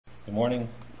Good morning.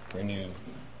 Bring you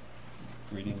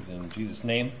greetings in Jesus'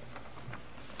 name.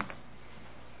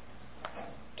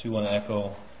 Too want to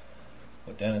echo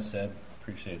what Dennis said.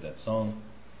 Appreciate that song.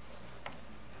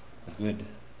 A good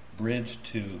bridge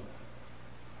to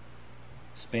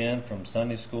span from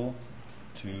Sunday school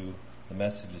to the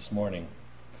message this morning.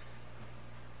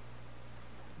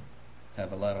 I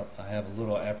have a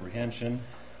little apprehension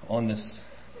on this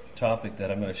topic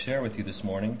that I'm going to share with you this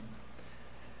morning,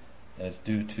 as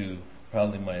due to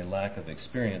probably my lack of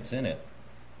experience in it.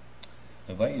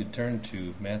 I invite you to turn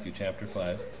to Matthew chapter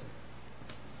 5.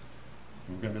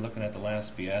 We're going to be looking at the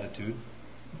last beatitude.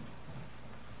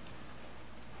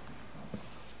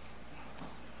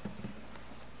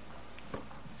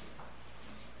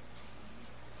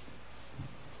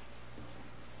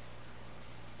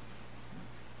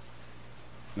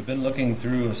 We've been looking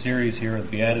through a series here of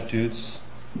Beatitudes,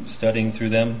 studying through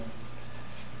them.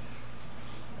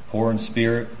 Poor in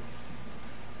spirit,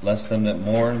 bless them that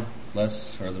mourn,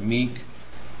 blessed are the meek,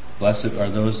 blessed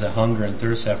are those that hunger and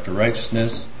thirst after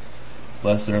righteousness,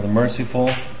 blessed are the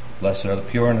merciful, blessed are the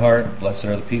pure in heart, blessed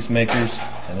are the peacemakers.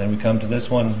 And then we come to this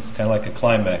one. It's kind of like a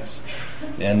climax,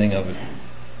 the ending of it.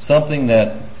 Something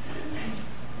that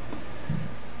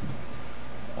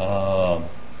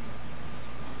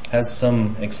has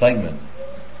some excitement.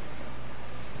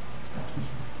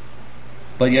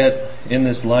 But yet, in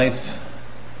this life,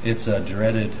 it's a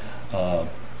dreaded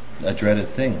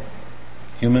thing.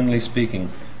 Humanly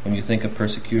speaking, when you think of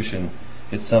persecution,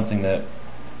 it's something that,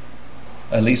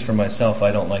 at least for myself,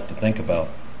 I don't like to think about.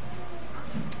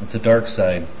 It's a dark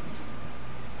side.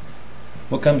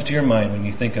 What comes to your mind when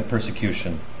you think of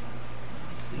persecution?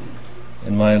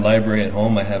 In my library at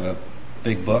home, I have a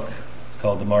big book. It's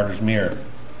called The Martyr's Mirror.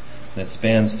 And it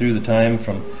spans through the time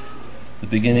from the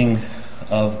beginning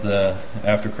of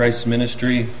after Christ's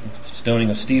ministry, stoning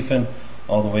of Stephen,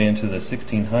 all the way into the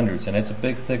 1600s. And it's a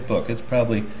big, thick book. It's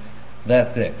probably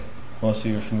that thick. Most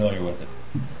of you are familiar with it.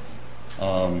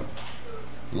 A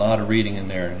lot of reading in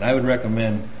there. And I would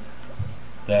recommend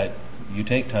that you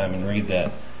take time and read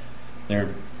that. There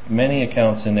are many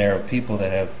accounts in there of people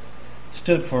that have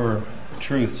stood for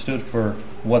truth, stood for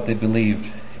what they believed,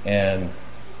 and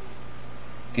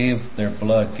gave their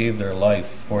blood, gave their life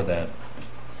for that.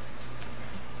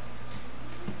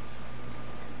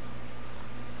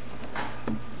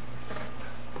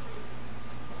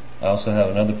 I also have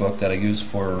another book that I use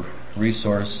for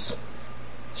resource,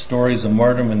 Stories of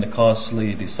Martyrdom and the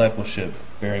Costly Discipleship,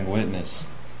 Bearing Witness.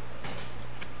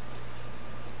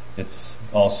 It's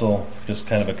also just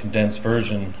kind of a condensed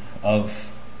version of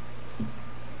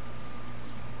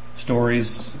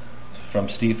stories from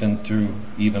Stephen through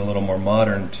even a little more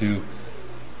modern to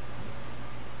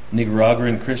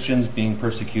Nicaraguan Christians being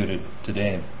persecuted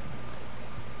today.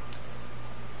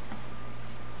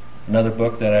 Another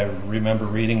book that I remember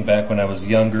reading back when I was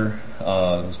younger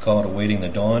was called Awaiting the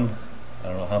Dawn. I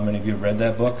don't know how many of you have read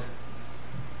that book.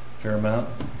 Fair amount.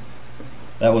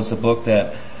 That was a book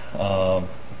that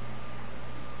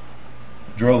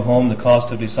drove home the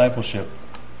cost of discipleship.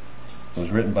 It was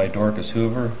written by Dorcas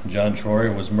Hoover. John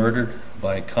Troyer was murdered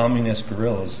by communist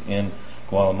guerrillas in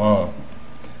Guatemala.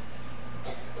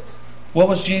 What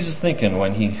was Jesus thinking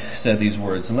when he said these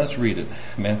words? And let's read it.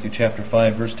 Matthew chapter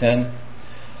 5, verse 10.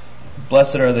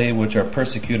 Blessed are they which are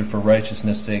persecuted for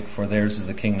righteousness' sake, for theirs is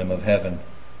the kingdom of heaven.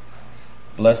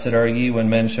 Blessed are ye when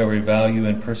men shall revile you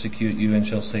and persecute you, and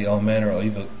shall say all manner of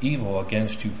evil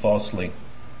against you falsely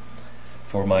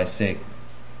for my sake.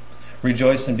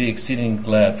 Rejoice and be exceeding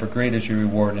glad, for great is your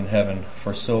reward in heaven,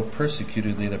 for so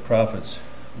persecuted they the prophets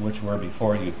which were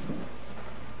before you.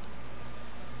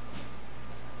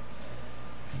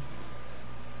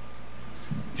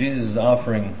 Jesus is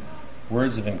offering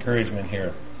words of encouragement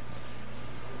here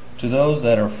to those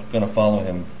that are going to follow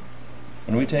him.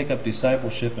 When we take up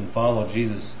discipleship and follow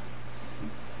Jesus,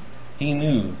 he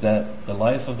knew that the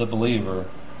life of the believer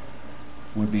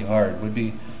would be hard.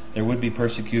 There would be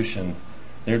persecution.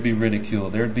 There would be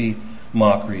ridicule. There would be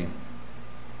mockery.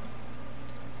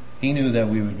 He knew that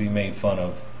we would be made fun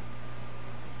of.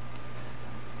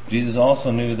 Jesus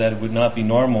also knew that it would not be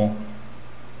normal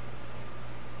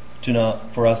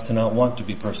for us to not want to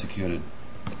be persecuted.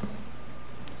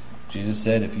 Jesus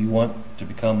said, if you want to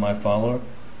become my follower,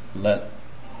 let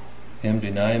him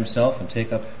deny himself and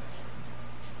take up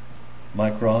my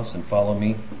cross and follow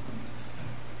me.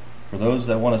 For those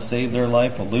that want to save their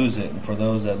life will lose it, and for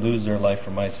those that lose their life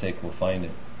for my sake will find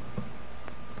it.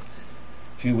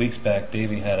 A few weeks back,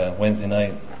 Davey had a Wednesday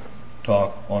night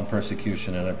talk on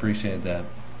persecution, and I appreciated that.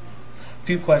 A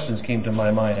few questions came to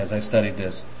my mind as I studied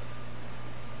this.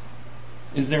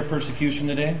 Is there persecution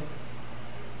today?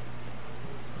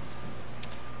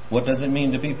 What does it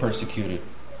mean to be persecuted?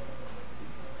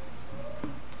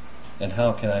 And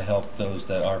how can I help those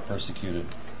that are persecuted?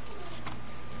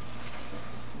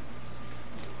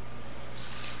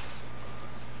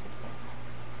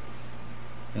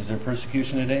 Is there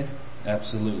persecution today?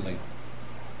 Absolutely.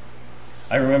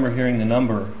 I remember hearing the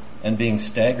number and being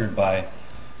staggered by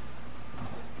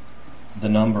the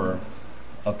number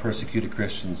of persecuted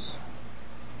Christians.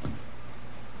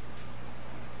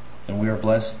 And we are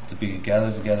blessed to be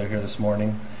gathered together here this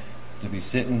morning, to be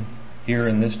sitting here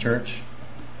in this church,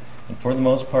 and for the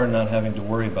most part not having to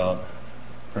worry about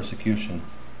persecution.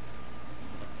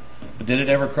 But did it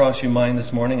ever cross your mind this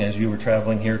morning as you were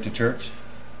traveling here to church?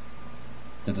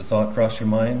 Did the thought cross your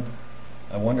mind?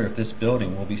 I wonder if this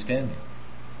building will be standing.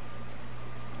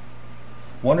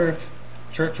 Wonder if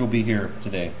church will be here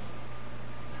today.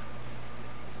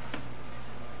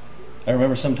 I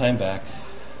remember some time back,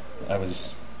 I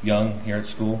was young here at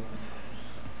school,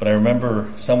 but I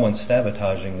remember someone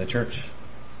sabotaging the church.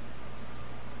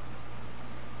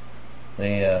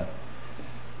 They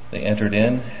entered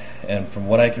in, and from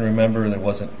what I can remember, there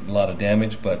wasn't a lot of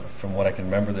damage, but from what I can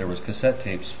remember, there was cassette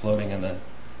tapes floating in the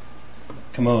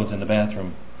commodes in the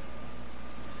bathroom.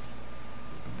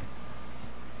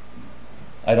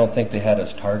 I don't think they had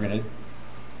us targeted.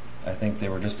 I think they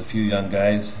were just a few young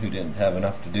guys who didn't have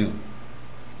enough to do.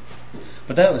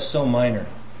 But that was so minor.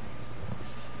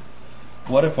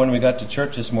 What if when we got to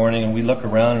church this morning and we look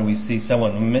around and we see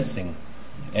someone missing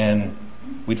and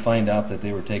we'd find out that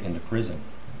they were taken to prison?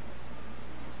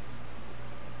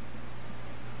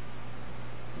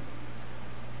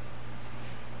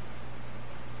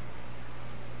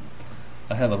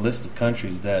 I have a list of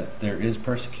countries that there is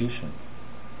persecution.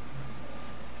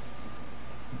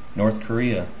 North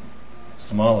Korea,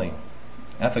 Somalia,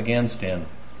 Afghanistan,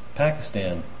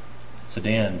 Pakistan,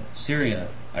 Sudan,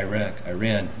 Syria, Iraq,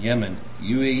 Iran, Yemen,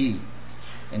 UAE,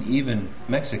 and even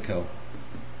Mexico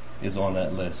is on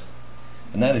that list.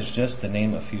 And that is just to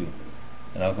name a few.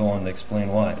 And I'll go on to explain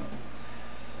why.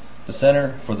 The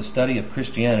Center for the Study of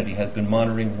Christianity has been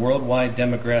monitoring worldwide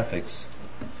demographics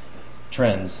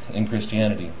trends in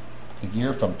Christianity. The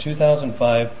year from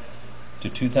 2005 to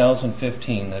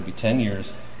 2015, that'd be 10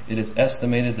 years, it is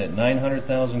estimated that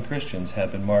 900,000 Christians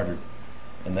have been martyred,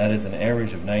 and that is an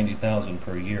average of 90,000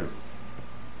 per year.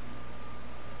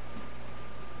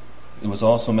 It was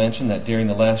also mentioned that during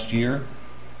the last year,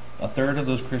 a third of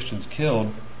those Christians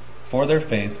killed for their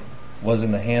faith was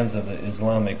in the hands of the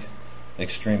Islamic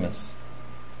extremists.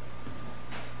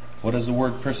 What does the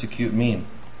word persecute mean?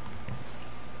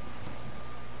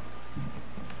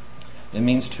 It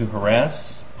means to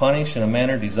harass, punish in a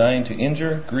manner designed to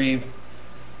injure, grieve,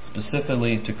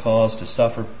 specifically to cause to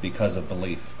suffer because of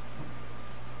belief.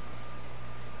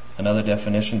 Another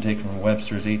definition taken from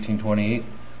Webster's 1828,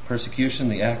 persecution,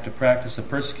 the act or practice of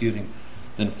persecuting,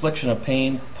 the infliction of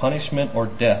pain, punishment, or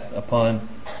death upon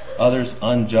others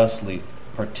unjustly,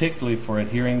 particularly for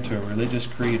adhering to a religious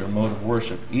creed or mode of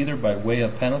worship, either by way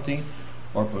of penalty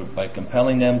or by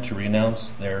compelling them to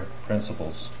renounce their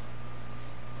principles.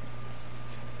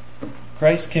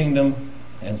 Christ's kingdom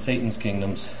and Satan's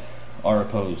kingdoms are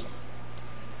opposed.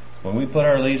 When we put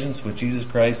our allegiance with Jesus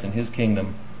Christ and His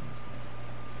kingdom,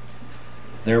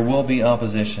 there will be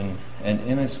opposition and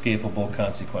inescapable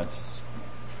consequences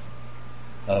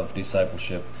of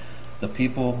discipleship. The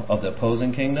people of the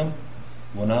opposing kingdom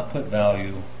will not put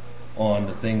value on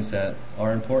the things that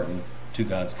are important to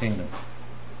God's kingdom.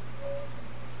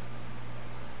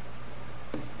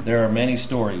 There are many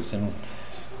stories, and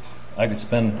I could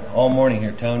spend all morning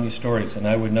here telling you stories, and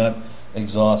I would not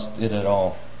exhaust it at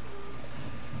all.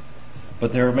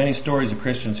 But there are many stories of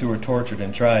Christians who were tortured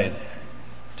and tried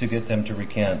to get them to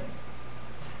recant,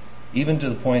 even to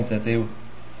the point that they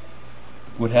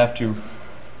would have to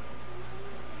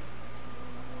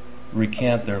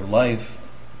recant their life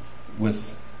with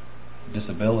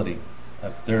disability.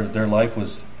 Their life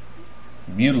was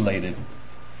mutilated.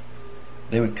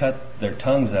 They would cut their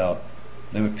tongues out.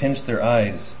 They would pinch their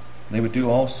eyes. They would do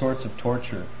all sorts of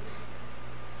torture.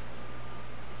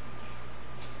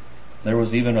 There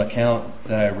was even an account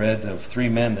that I read of 3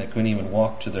 men that couldn't even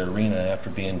walk to their arena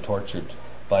after being tortured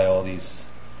by all these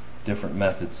different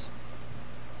methods.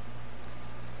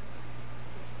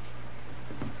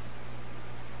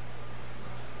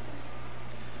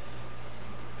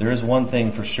 There is one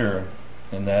thing for sure,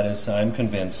 and that is I'm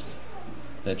convinced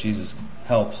that Jesus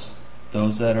helps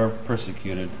those that are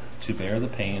persecuted to bear the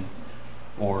pain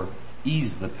or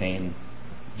ease the pain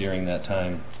during that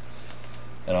time.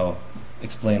 And I'll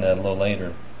explain that a little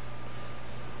later.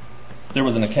 There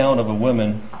was an account of a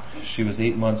woman. She was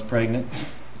 8 months pregnant,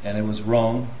 and it was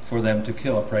wrong for them to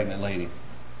kill a pregnant lady.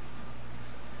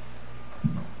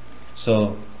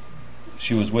 So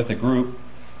she was with a group,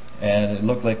 and it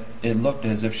looked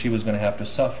as if she was going to have to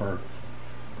suffer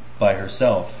by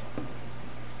herself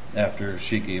after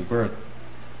she gave birth.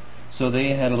 So they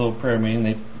had a little prayer meeting.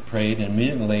 They prayed, and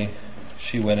immediately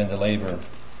she went into labor.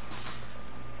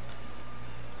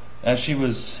 As she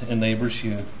was in labor,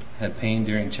 she had pain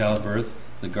during childbirth.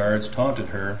 The guards taunted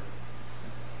her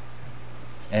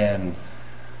and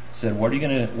said,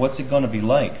 "What's it going to be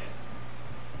like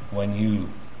when you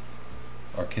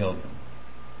are killed?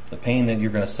 The pain that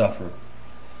you're going to suffer."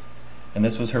 And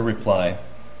this was her reply: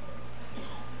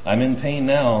 "I'm in pain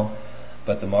now,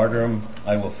 but the martyrdom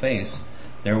I will face,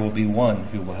 there will be one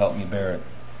who will help me bear it."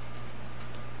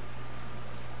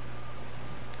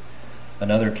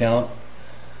 Another account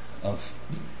of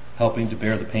helping to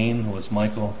bear the pain was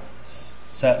Michael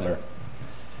Sattler.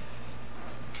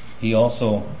 He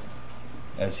also,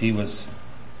 as he was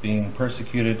being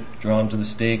persecuted, drawn to the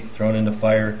stake, thrown into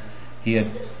fire, he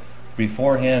had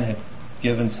beforehand had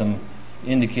given some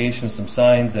indications, some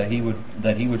signs that he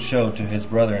would show to his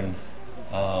brethren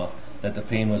that the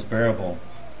pain was bearable.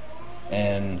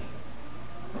 And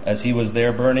as he was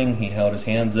there burning, he held his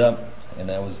hands up, and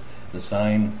that was the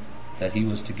sign that he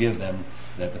was to give them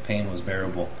that the pain was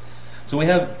bearable. So we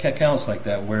have accounts like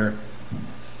that where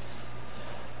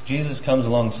Jesus comes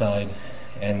alongside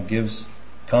and gives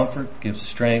comfort, gives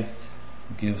strength,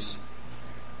 gives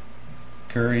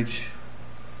courage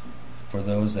for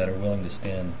those that are willing to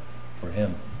stand for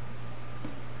Him.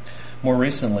 More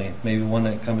recently, maybe one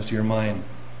that comes to your mind,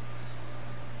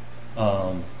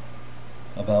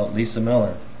 about Lisa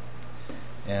Miller.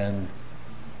 And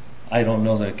I don't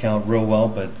know the account real well,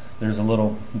 but there's a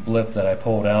little blip that I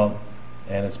pulled out,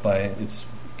 and it's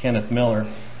Kenneth Miller.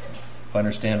 If I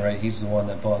understand right, he's the one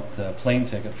that bought the plane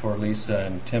ticket for Lisa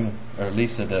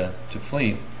to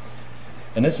flee.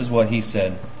 And this is what he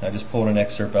said. I just pulled an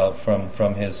excerpt out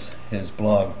from his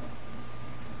blog.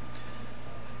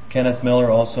 Kenneth Miller,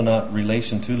 also not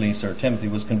relation to Lisa or Timothy,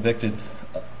 was convicted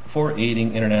for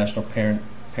aiding international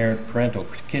parental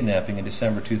kidnapping in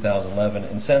December 2011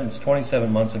 and sentenced 27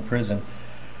 months in prison.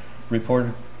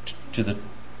 Reported to the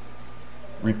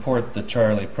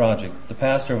Charlie Project. The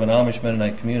pastor of an Amish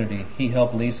Mennonite community, he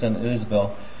helped Lisa and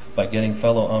Isabel by getting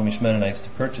fellow Amish Mennonites to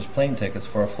purchase plane tickets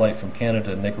for a flight from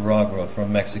Canada to Nicaragua,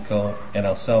 from Mexico and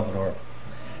El Salvador.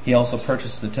 He also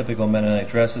purchased the typical Mennonite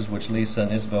dresses which Lisa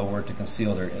and Isabel wore to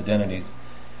conceal their identities.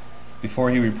 Before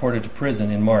he reported to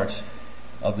prison in March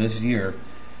of this year,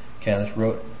 Kenneth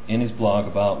wrote in his blog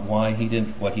about why he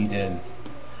did what he did.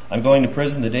 "I'm going to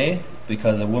prison today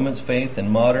because a woman's faith and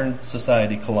modern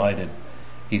society collided,"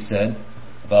 he said.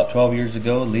 "About 12 years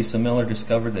ago, Lisa Miller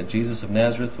discovered that Jesus of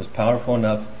Nazareth was powerful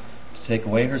enough to take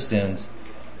away her sins.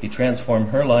 He transformed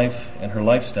her life and her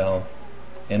lifestyle.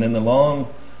 And in the long,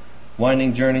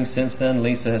 winding journey since then,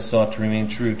 Lisa has sought to remain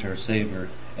true to her Savior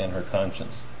and her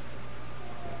conscience."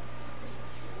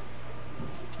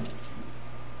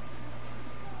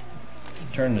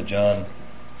 Turn to John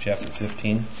chapter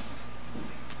 15.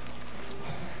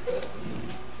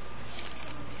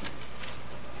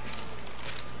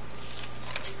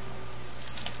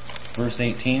 Verse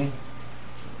 18.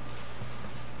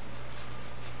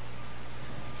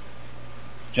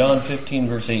 John 15,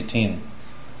 verse 18.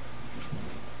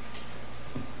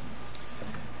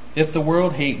 "If the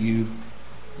world hate you,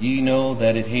 ye know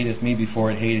that it hateth me before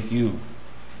it hateth you.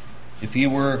 If ye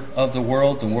were of the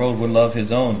world would love his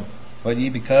own. But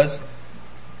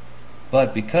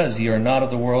because ye are not of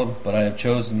the world, but I have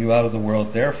chosen you out of the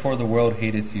world, therefore the world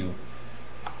hateth you.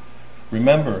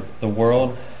 Remember the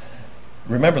word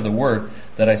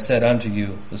that I said unto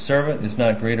you, the servant is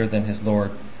not greater than his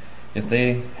Lord. If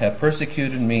they have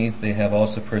persecuted me, they have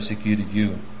also persecuted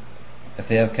you. If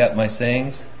they have kept my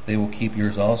sayings, they will keep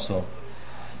yours also.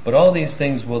 But all these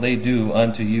things will they do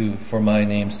unto you for my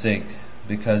name's sake,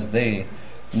 because they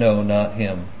know not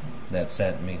him that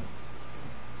sent me."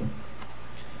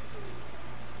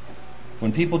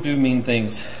 When people do mean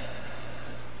things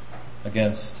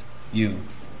against you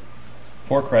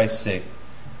for Christ's sake,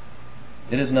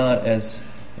 it is not as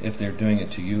if they're doing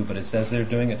it to you, but it's as they're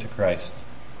doing it to Christ.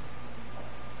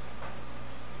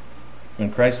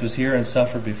 When Christ was here and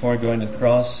suffered before going to the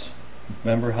cross,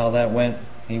 remember how that went?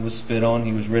 He was spit on,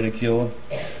 he was ridiculed.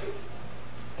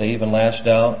 They even lashed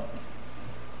out.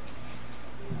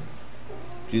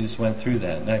 Jesus went through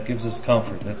that, and that gives us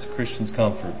comfort. That's a Christian's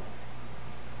comfort.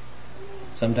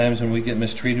 Sometimes when we get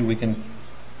mistreated, we can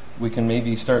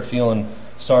maybe start feeling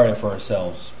sorry for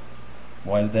ourselves.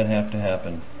 Why did that have to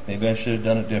happen? Maybe I should have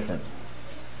done it different.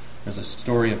 There's a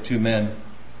story of two men.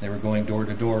 They were going door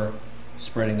to door,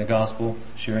 spreading the gospel,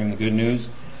 sharing the good news.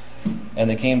 And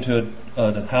they came to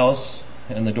the house,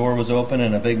 and the door was open,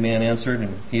 and a big man answered,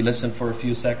 and he listened for a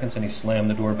few seconds, and he slammed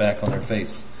the door back on their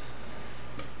face.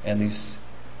 And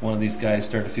one of these guys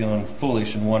started feeling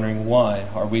foolish and wondering, why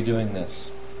are we doing this?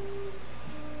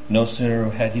 No sooner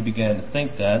had he began to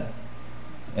think that,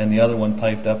 and the other one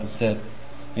piped up and said,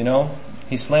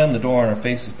 he slammed the door on our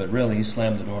faces, but really he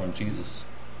slammed the door on Jesus.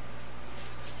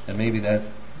 And maybe that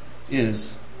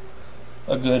is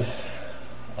a good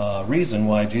reason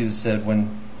why Jesus said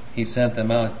when he sent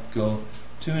them out, go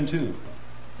 2 and 2.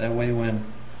 That way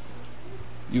when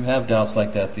you have doubts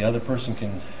like that, the other person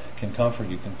can comfort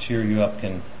you, can cheer you up,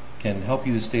 can help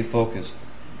you to stay focused.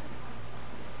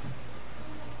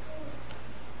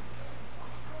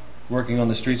 Working on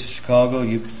the streets of Chicago,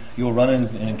 you'll run in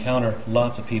and encounter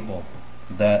lots of people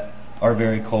that are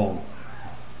very cold.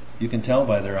 You can tell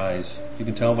by their eyes. You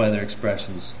can tell by their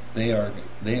expressions. They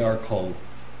are cold.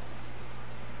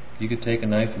 You could take a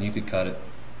knife and you could cut it.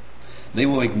 They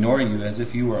will ignore you as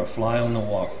if you were a fly on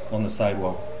the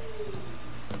sidewalk.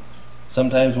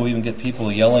 Sometimes we'll even get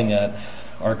people yelling at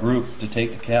our group to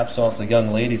take the caps off the young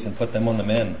ladies and put them on the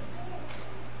men.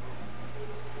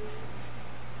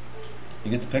 You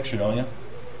get the picture, don't you?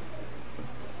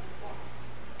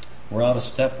 We're out of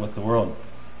step with the world.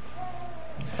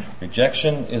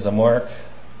 Rejection is a mark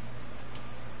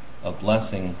of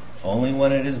blessing only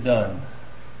when it is done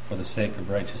for the sake of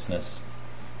righteousness.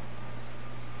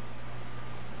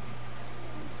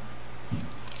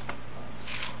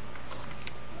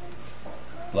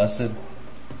 Blessed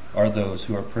are those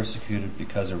who are persecuted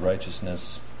because of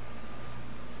righteousness.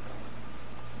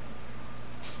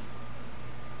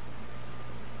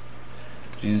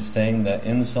 Jesus is saying that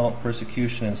insult,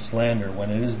 persecution, and slander, when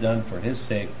it is done for His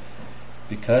sake,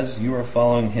 because you are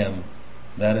following Him,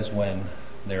 that is when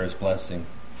there is blessing.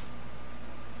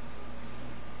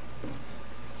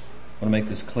 I want to make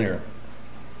this clear.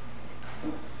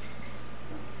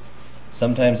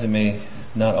 Sometimes it may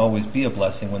not always be a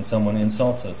blessing when someone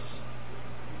insults us.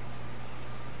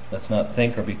 Let's not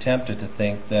think or be tempted to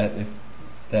think that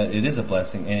it is a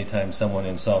blessing anytime someone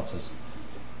insults us.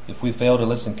 If we fail to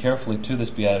listen carefully to this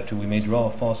beatitude, we may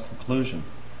draw a false conclusion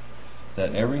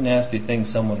that every nasty thing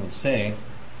someone would say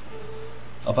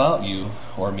about you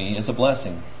or me is a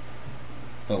blessing.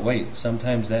 But wait,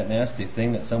 sometimes that nasty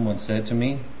thing that someone said to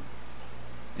me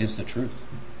is the truth.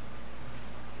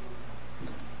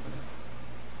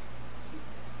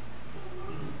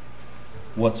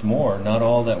 What's more, not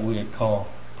all that we would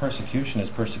call persecution is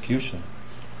persecution.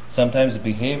 Sometimes the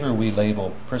behavior we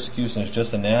label persecution is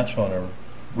just a natural and a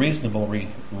reasonable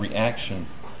reaction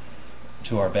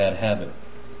to our bad habit.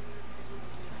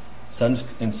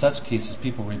 In such cases,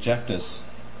 people reject us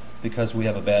because we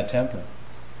have a bad temper.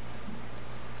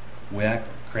 We act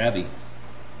crabby.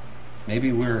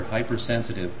 Maybe we're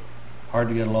hypersensitive, hard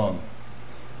to get along.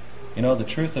 The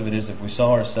truth of it is, if we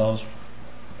saw ourselves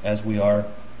as we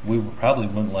are, we probably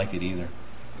wouldn't like it either.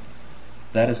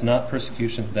 That is not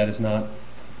persecution. That is not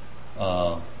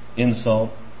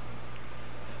insult.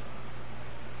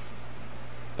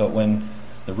 But when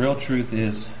the real truth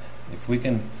is, if we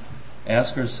can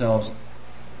ask ourselves,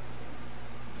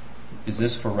 is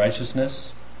this for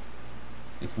righteousness?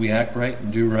 If we act right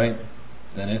and do right,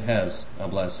 then it has a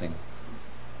blessing.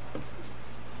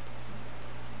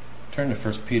 Turn to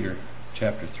 1 Peter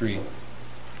chapter 3.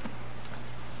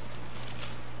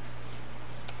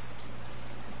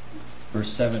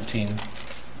 Verse 17.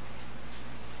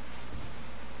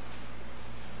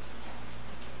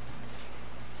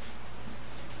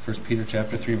 1 Peter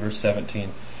chapter 3, verse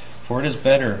 17. For it is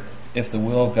better, if the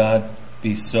will of God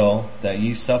be so, that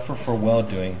ye suffer for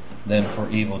well-doing than for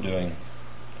evil-doing.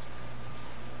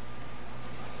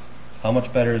 How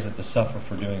much better is it to suffer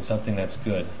for doing something that's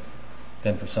good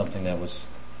than for something that was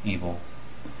evil?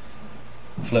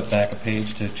 Flip back a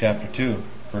page to chapter 2,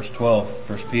 verse 12,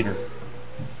 1 Peter.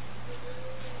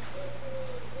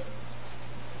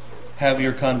 Have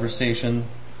your conversation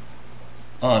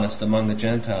honest among the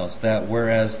Gentiles, that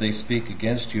whereas they speak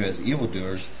against you as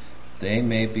evildoers, they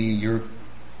may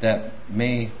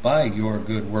by your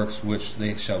good works which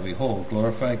they shall behold,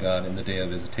 glorify God in the day of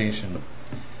visitation.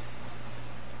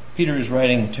 Peter is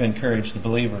writing to encourage the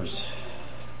believers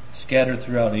scattered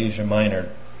throughout Asia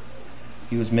Minor.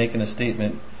 He was making a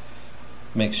statement,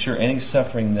 make sure any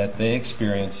suffering that they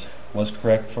experience was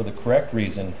correct for the correct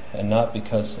reason and not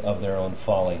because of their own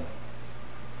folly.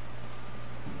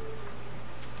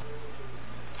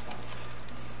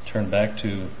 Turn back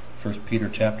to 1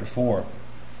 Peter chapter 4,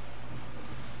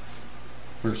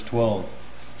 verse 12.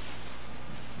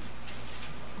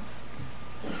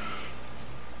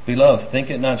 Beloved, think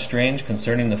it not strange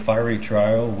concerning the fiery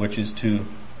trial which is to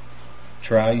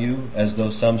try you as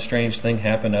though some strange thing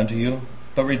happened unto you?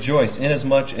 But rejoice,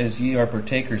 inasmuch as ye are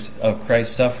partakers of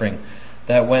Christ's suffering,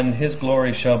 that when his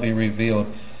glory shall be revealed,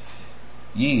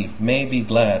 ye may be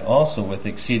glad also with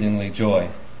exceedingly joy.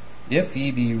 If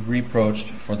ye be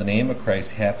reproached for the name of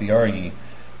Christ, happy are ye,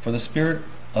 for the Spirit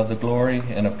of the glory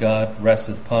and of God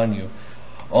resteth upon you.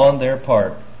 On their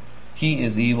part he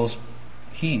is evil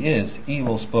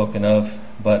spoken of,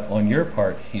 but on your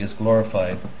part he is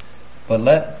glorified. But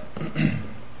let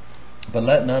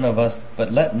none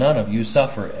of you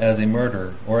suffer as a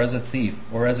murderer, or as a thief,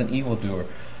 or as an evildoer,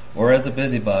 or as a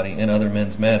busybody in other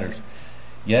men's matters.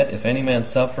 Yet if any man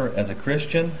suffer as a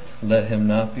Christian, let him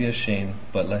not be ashamed,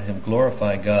 but let him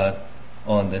glorify God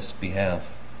on this behalf.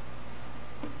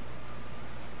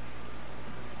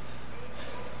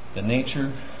 The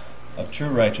nature of true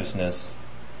righteousness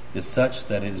is such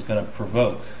that it is going to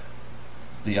provoke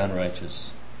the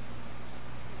unrighteous.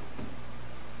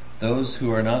 Those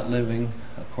who are not living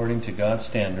according to God's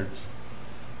standards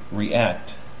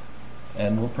react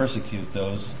and will persecute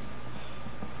those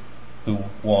who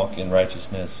walk in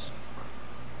righteousness.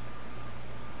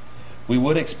 We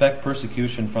would expect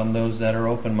persecution from those that are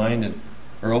open-minded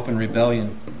or open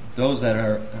rebellion, those that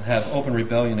have open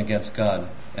rebellion against God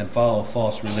and follow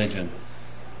false religion,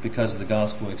 because the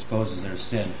gospel exposes their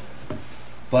sin.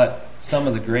 But some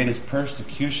of the greatest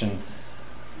persecution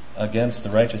against the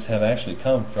righteous have actually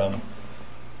come from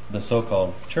the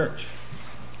so-called church,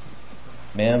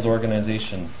 man's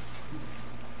organization.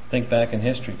 Think back in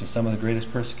history to some of the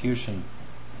greatest persecution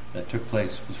that took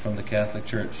place was from the Catholic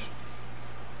Church.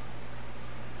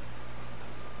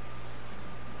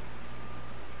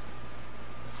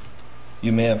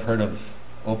 You may have heard of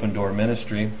Open Door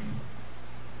Ministry.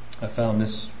 I found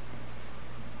this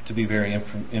to be very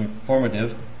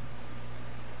informative,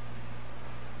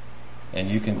 and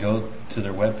you can go to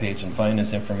their webpage and find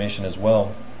this information as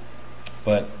well.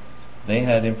 But they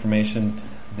had information.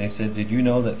 They said, did you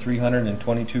know that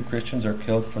 322 Christians are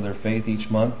killed for their faith each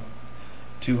month?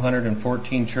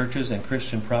 214 churches and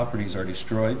Christian properties are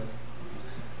destroyed.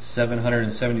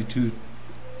 772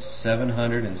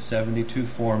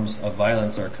 forms of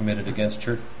violence are committed against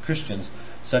Christians,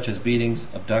 such as beatings,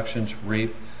 abductions,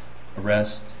 rape,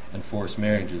 arrest, and forced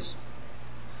marriages.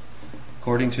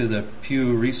 According to the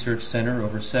Pew Research Center,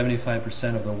 over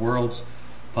 75% of the world's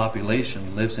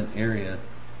population lives in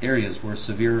areas where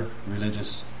severe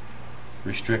religious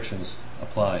restrictions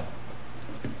apply.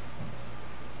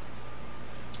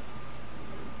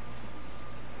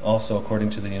 Also, according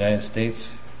to the United States,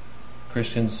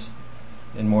 Christians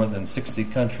in more than 60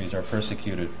 countries are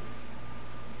persecuted.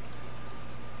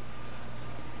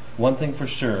 One thing for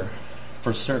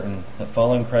certain, that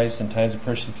following Christ in times of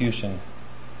persecution,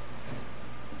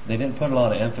 they didn't put a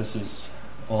lot of emphasis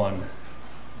on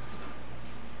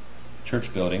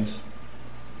church buildings.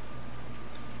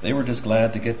 They were just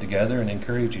glad to get together and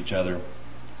encourage each other.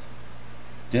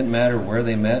 Didn't matter where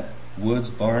they met, woods,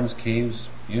 barns, caves,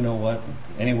 you know what,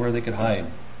 anywhere they could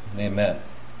hide, they met.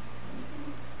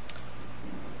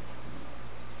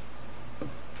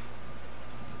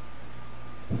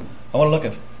 I want to look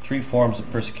at 3 forms of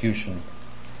persecution,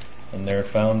 and they're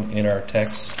found in our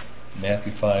text,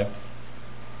 Matthew 5,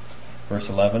 verse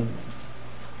 11.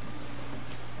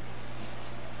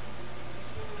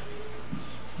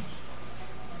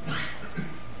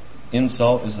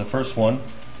 Insult is the first one.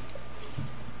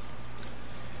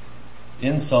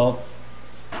 Insult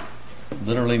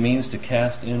literally means to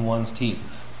cast in one's teeth.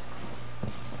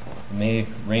 It may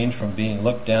range from being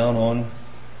looked down on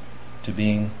to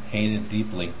being hated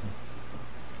deeply.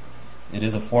 It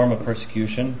is a form of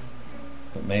persecution.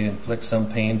 It may inflict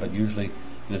some pain, but usually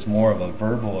it is more of a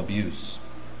verbal abuse.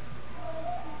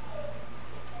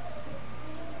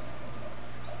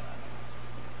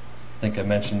 I think I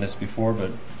mentioned this before,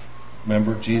 but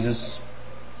remember Jesus,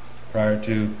 prior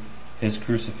to his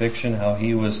crucifixion, how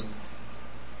he was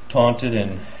taunted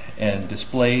and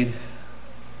displayed.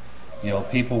 You know,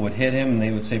 people would hit him and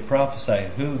they would say, prophesy,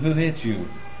 who hit you?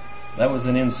 That was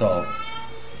an insult.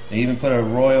 They even put a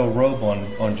royal robe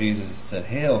on Jesus and said,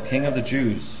 Hail, King of the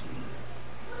Jews.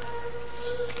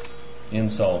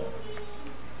 Insult.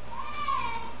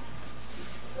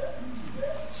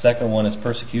 Second one is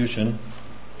persecution.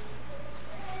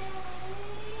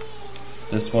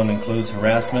 This one includes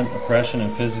harassment, oppression,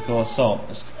 and physical assault,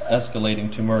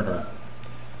 escalating to murder.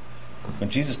 When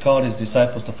Jesus called his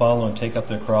disciples to follow and take up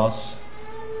their cross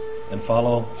and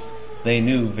follow, they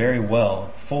knew very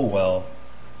well, full well,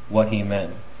 what he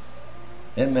meant.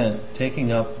 It meant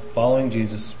taking up, following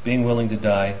Jesus, being willing to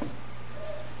die,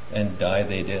 and die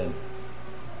they did.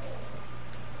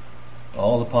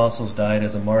 All the apostles died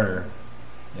as a martyr,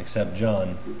 except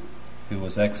John, who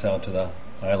was exiled to the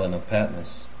island of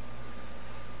Patmos.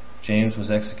 James was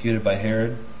executed by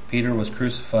Herod. Peter was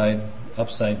crucified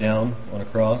upside down on a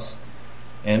cross.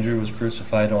 Andrew was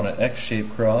crucified on an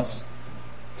X-shaped cross.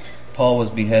 Paul was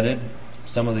beheaded.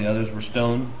 Some of the others were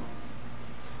stoned.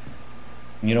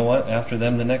 And you know what? After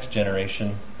them, the next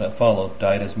generation that followed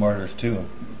died as martyrs too.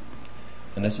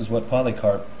 And this is what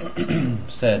Polycarp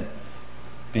said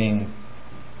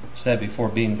before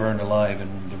being burned alive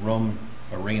in the Rome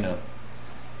arena.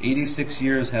 86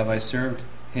 years have I served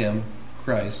him,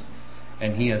 Christ,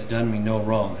 and he has done me no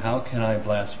wrong. How can I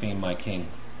blaspheme my King?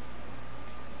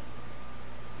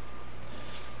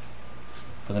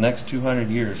 For the next 200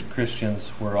 years,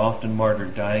 Christians were often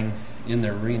martyred, dying in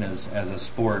their arenas as a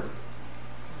sport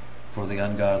for the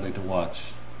ungodly to watch.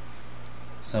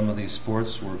 Some of these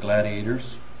sports were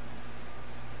gladiators.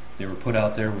 They were put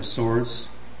out there with swords,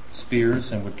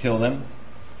 spears, and would kill them.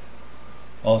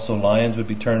 Also, lions would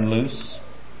be turned loose,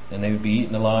 and they would be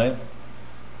eaten alive.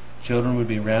 Children would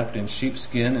be wrapped in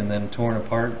sheepskin and then torn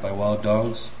apart by wild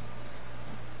dogs,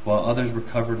 while others were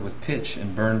covered with pitch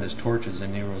and burned as torches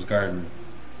in Nero's garden.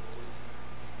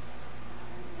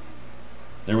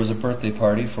 There was a birthday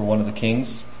party for one of the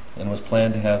kings, and was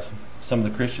planned to have some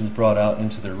of the Christians brought out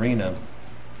into the arena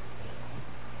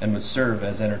and would serve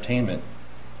as entertainment.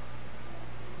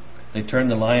 They turned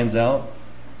the lions out,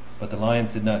 but the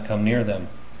lions did not come near them.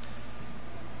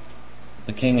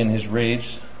 The king, in his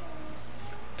rage,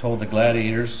 told the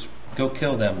gladiators, "Go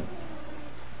kill them."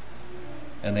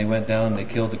 And they went down and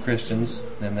they killed the Christians,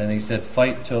 and then he said,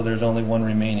 "Fight till there's only one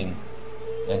remaining,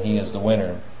 and he is the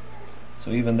winner."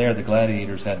 So even there the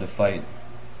gladiators had to fight.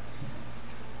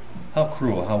 How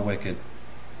cruel, how wicked.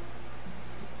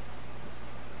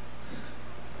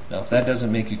 Now if that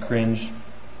doesn't make you cringe,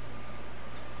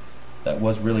 that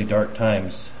was really dark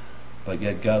times, but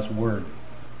yet God's word,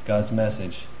 God's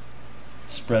message,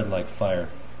 spread like fire.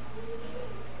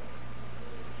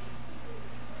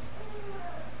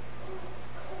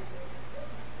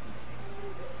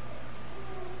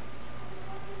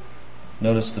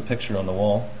 Notice the picture on the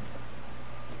wall.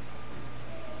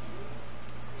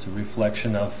 It's a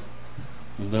reflection of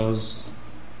those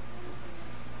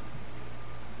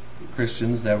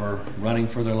Christians that were running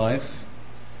for their life.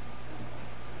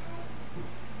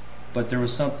 But there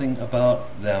was something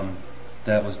about them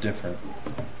that was different.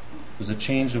 It was a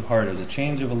change of heart. It was a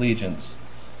change of allegiance.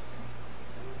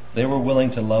 They were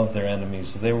willing to love their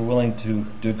enemies. They were willing to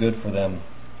do good for them.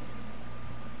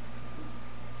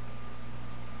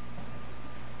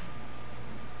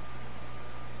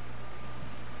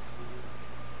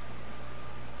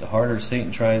 The harder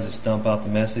Satan tries to stomp out the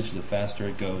message, the faster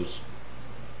it goes.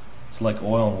 It's like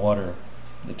oil and water.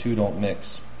 The two don't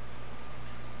mix.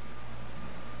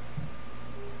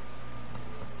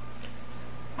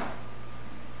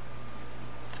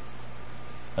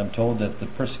 I'm told that the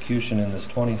persecution in this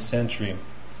 20th century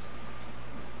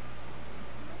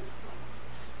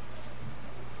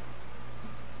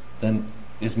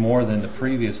is more than the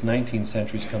previous 19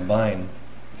 centuries combined,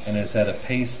 and is at a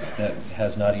pace that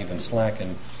has not even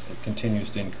slackened. It continues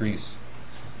to increase.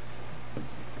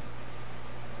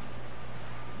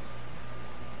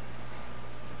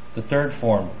 The third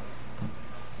form,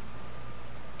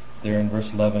 there in verse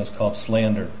 11, is called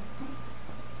slander.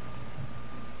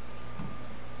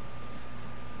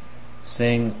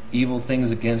 Saying evil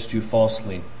things against you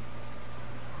falsely.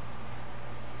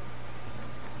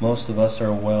 Most of us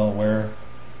are well aware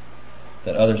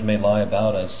that others may lie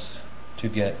about us to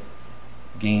get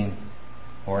gain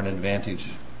or an advantage.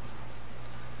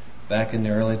 Back in the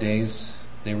early days,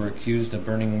 they were accused of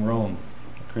burning Rome.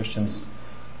 The Christians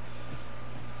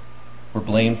were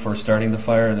blamed for starting the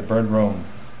fire that burned Rome.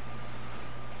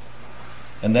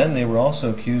 And then they were also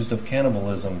accused of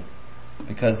cannibalism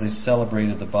because they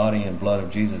celebrated the body and blood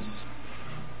of Jesus.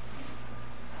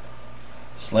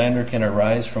 Slander can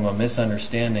arise from a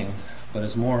misunderstanding, but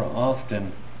is more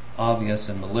often obvious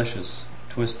and malicious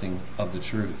twisting of the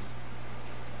truth.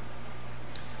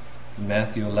 In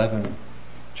Matthew 11,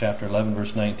 chapter 11,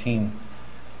 verse 19,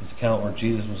 is an account where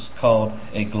Jesus was called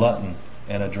a glutton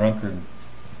and a drunkard.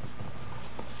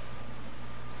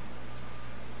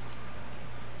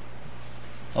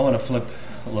 I want to flip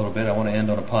a little bit. I want to end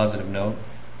on a positive note.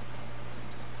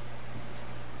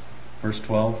 Verse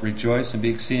 12, "Rejoice and be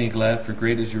exceeding glad, for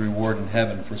great is your reward in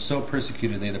heaven, for so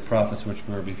persecuted they the prophets which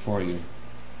were before you."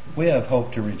 We have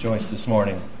hope to rejoice this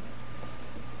morning.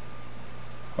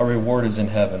 Our reward is in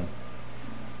heaven.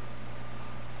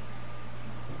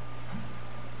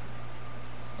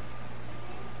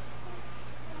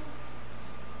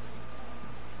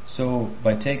 So,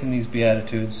 by taking these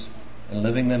Beatitudes and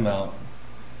living them out,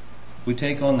 We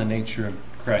take on the nature of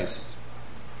Christ,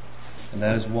 and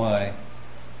that is why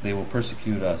they will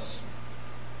persecute us.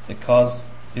 It's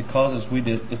because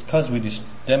we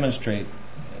demonstrate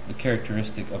the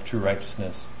characteristic of true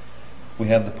righteousness. We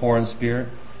have the poor in spirit,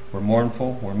 we're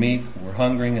mournful, we're meek, we're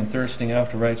hungering and thirsting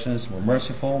after righteousness, we're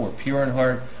merciful, we're pure in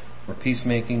heart, we're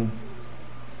peacemaking.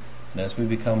 And as we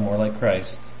become more like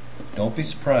Christ, don't be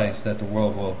surprised that the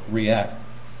world will react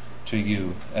to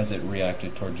you as it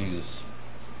reacted toward Jesus.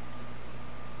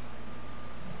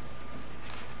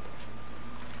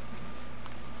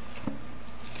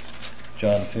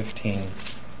 John 15,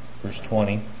 verse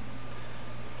 20.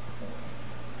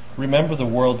 Remember the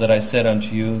word that I said unto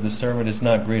you, the servant is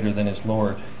not greater than his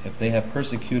Lord. If they have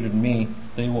persecuted me,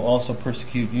 they will also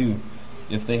persecute you.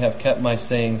 If they have kept my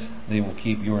sayings, they will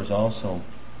keep yours also.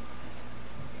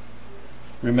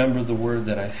 Remember the word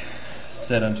that I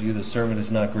said unto you, the servant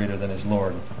is not greater than his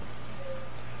Lord.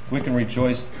 We can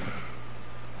rejoice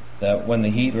that when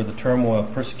the heat or the turmoil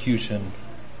of persecution,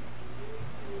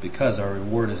 because our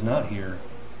reward is not here,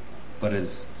 but it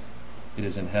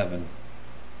is in heaven.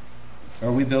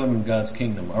 Are we building God's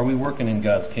kingdom? Are we working in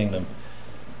God's kingdom?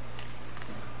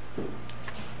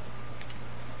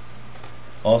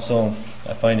 Also,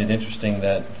 I find it interesting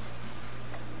that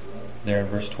there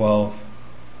in verse 12,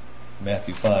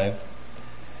 Matthew 5,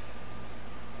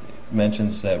 it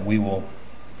mentions that we will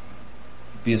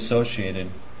be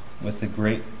associated with the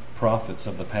great prophets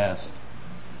of the past.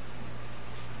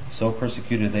 So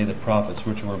persecuted they the prophets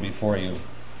which were before you.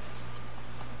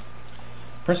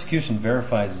 Persecution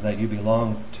verifies that you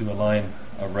belong to a line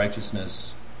of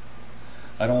righteousness.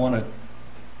 I don't want to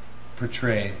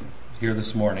portray here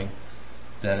this morning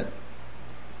that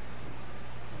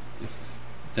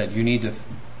you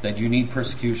need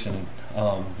persecution.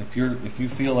 If you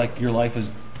feel like your life is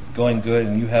going good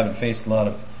and you haven't faced a lot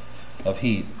of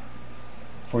heat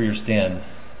for your stand,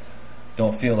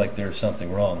 don't feel like there's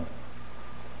something wrong.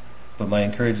 But my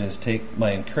encouragement is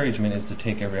to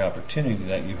take every opportunity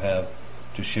that you have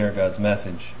to share God's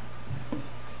message.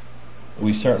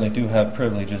 We certainly do have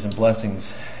privileges and blessings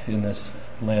in this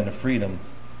land of freedom,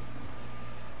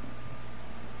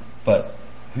 but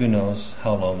who knows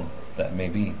how long that may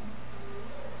be.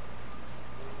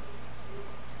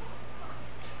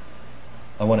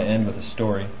 I want to end with a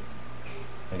story.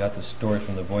 I got this story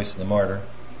from the Voice of the Martyr,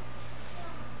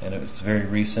 and it's very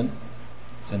recent.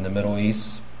 It's in the Middle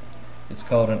East. It's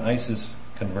called An ISIS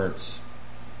Converts.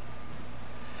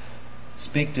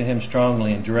 Speak to him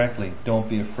strongly and directly. Don't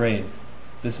be afraid.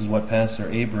 This is what Pastor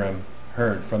Abram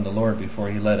heard from the Lord before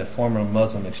he led a former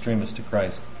Muslim extremist to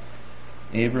Christ.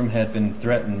 Abram had been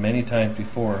threatened many times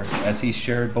before as he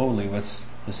shared boldly with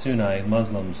the Sunni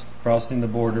Muslims crossing the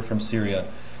border from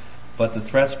Syria. But the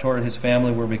threats toward his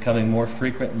family were becoming more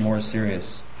frequent and more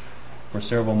serious. For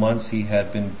several months he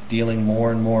had been dealing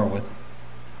more and more with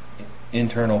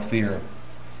internal fear.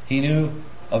 He knew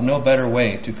of no better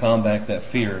way to combat that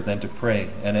fear than to pray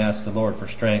and ask the Lord for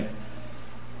strength.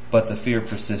 But the fear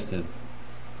persisted.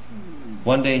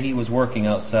 One day he was working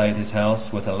outside his house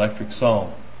with an electric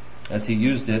saw. As he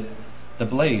used it, the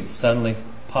blade suddenly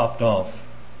popped off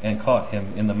and caught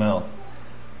him in the mouth.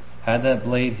 Had that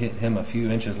blade hit him a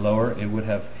few inches lower, it would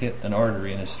have hit an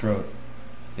artery in his throat.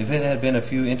 If it had been a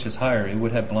few inches higher, it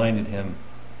would have blinded him.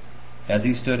 As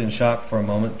he stood in shock for a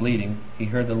moment, bleeding, he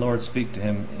heard the Lord speak to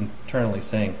him internally,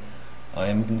 saying, I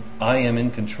am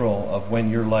in control of when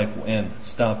your life will end.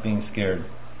 Stop being scared.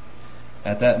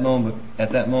 At that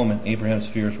moment, Abraham's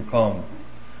fears were calmed.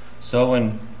 So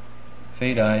when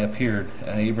Phadai appeared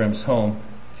at Abraham's home,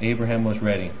 Abraham was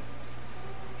ready.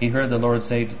 He heard the Lord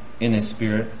say in his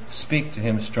spirit, Speak to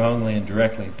him strongly and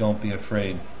directly. Don't be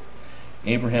afraid.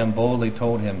 Abraham boldly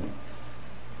told him,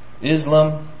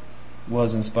 Islam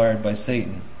was inspired by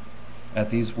Satan. At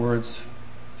these words,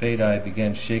 Phadai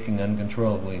began shaking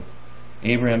uncontrollably.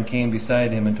 Abraham came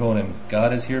beside him and told him,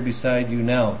 God is here beside you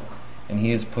now, and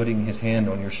he is putting his hand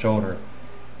on your shoulder,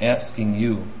 asking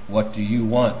you, what do you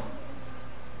want?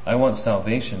 I want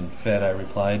salvation, Phadai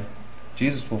replied.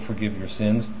 Jesus will forgive your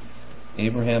sins.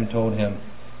 Abraham told him.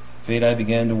 Phadai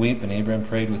began to weep, and Abraham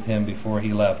prayed with him before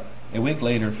he left. A week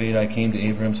later, Phadai came to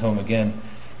Abraham's home again.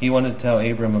 He wanted to tell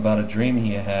Abraham about a dream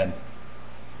he had.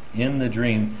 In the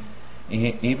dream,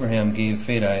 Abraham gave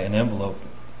Phadai an envelope,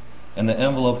 and the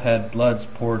envelope had blood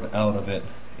poured out of it.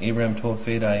 Abraham told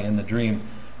Phadai in the dream,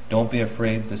 Don't be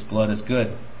afraid, this blood is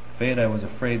good. Phadai was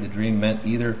afraid the dream meant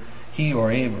either he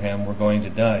or Abraham were going to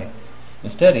die.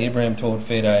 Instead, Abraham told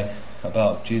Phadai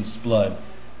about Jesus' blood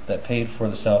that paid for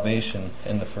the salvation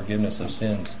and the forgiveness of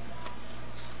sins.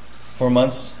 4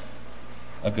 months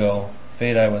ago,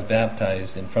 Phadai was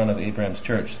baptized in front of Abraham's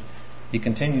church. He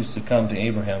continues to come to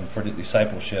Abraham for the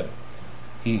discipleship.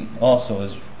 He also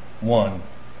won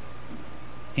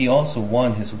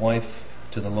his wife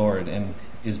to the Lord and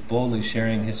is boldly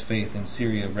sharing his faith in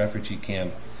Syria refugee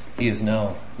camp. He is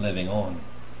now living on.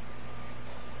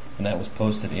 And that was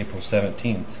posted April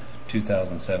 17th,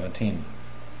 2017.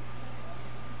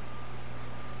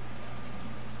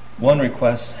 One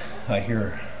request I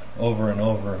hear over and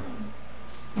over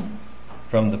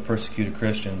from the persecuted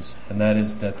Christians, and that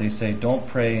is that they say, don't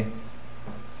pray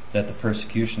that the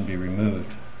persecution be removed,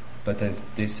 but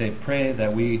they say, pray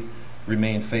that we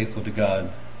remain faithful to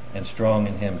God and strong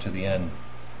in Him to the end.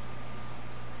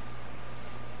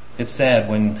 It's sad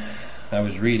when I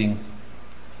was reading,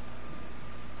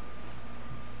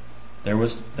 there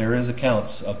is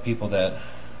accounts of people that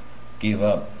gave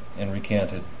up and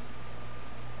recanted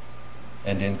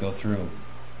and didn't go through.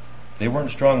 They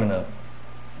weren't strong enough.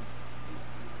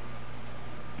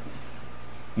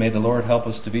 May the Lord help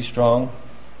us to be strong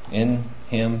in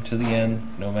Him to the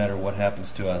end, no matter what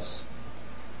happens to us.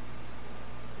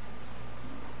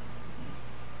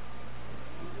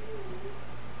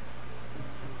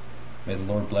 May the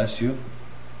Lord bless you,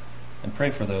 and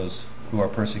pray for those who are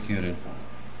persecuted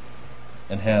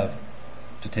and have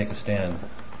to take a stand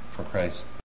for Christ.